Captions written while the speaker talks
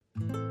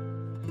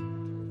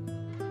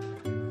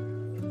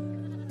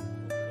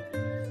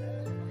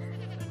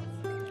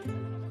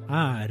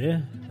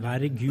Ære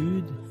være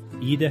Gud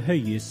i det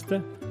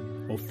høyeste,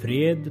 og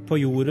fred på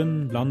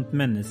jorden blant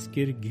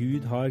mennesker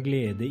Gud har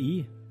glede i.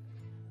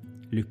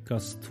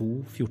 Lukas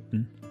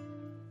 2,14.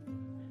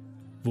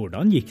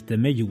 Hvordan gikk det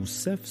med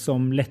Josef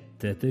som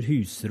lette etter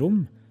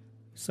husrom,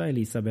 sa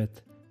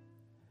Elisabet.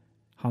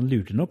 Han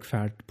lurte nok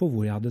fælt på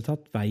hvor jeg hadde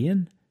tatt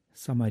veien,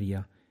 sa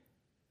Maria.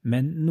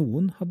 Men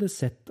noen hadde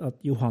sett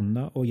at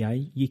Johanna og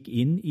jeg gikk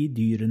inn i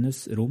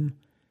dyrenes rom.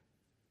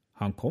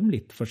 Han kom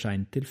litt for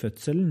sent til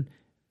fødselen,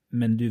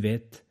 men du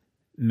vet,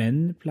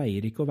 menn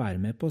pleier ikke å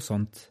være med på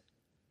sånt.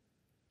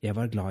 Jeg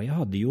var glad jeg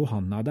hadde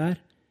Johanna der,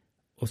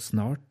 og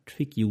snart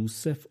fikk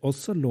Josef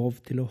også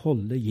lov til å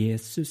holde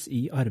Jesus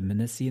i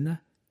armene sine.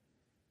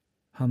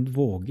 Han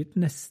våget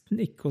nesten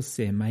ikke å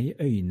se meg i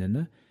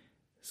øynene,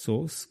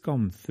 så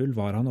skamfull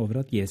var han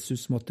over at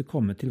Jesus måtte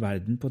komme til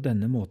verden på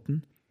denne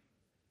måten.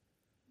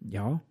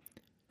 Ja,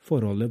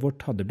 forholdet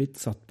vårt hadde blitt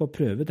satt på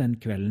prøve den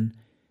kvelden,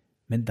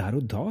 men der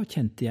og da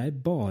kjente jeg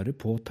bare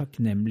på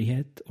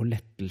takknemlighet og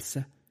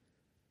lettelse.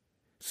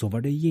 Så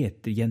var det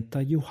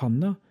gjeterjenta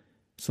Johanna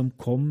som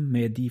kom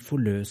med de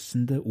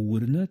forløsende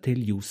ordene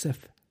til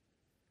Josef.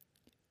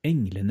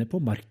 Englene på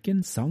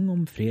marken sang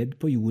om fred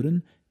på jorden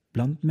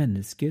blant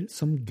mennesker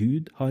som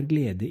Gud har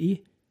glede i.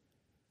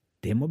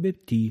 Det må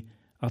bety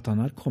at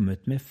han har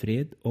kommet med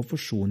fred og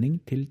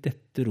forsoning til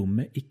dette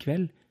rommet i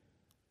kveld,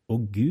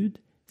 og Gud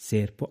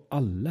ser på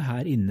alle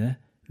her inne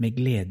med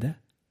glede.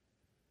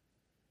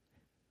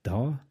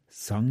 Da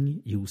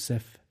sang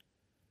Josef.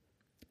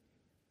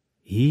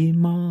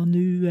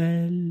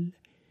 Immanuel,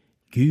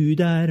 Gud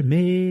er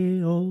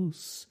med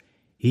oss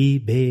i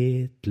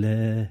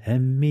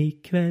Betlehem i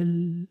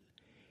kveld.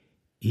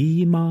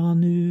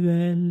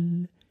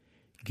 Immanuel,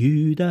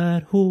 Gud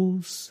er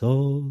hos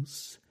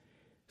oss,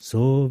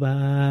 så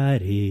vær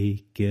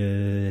ikke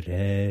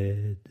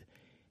redd,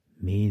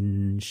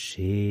 min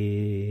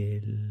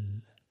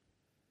sjel.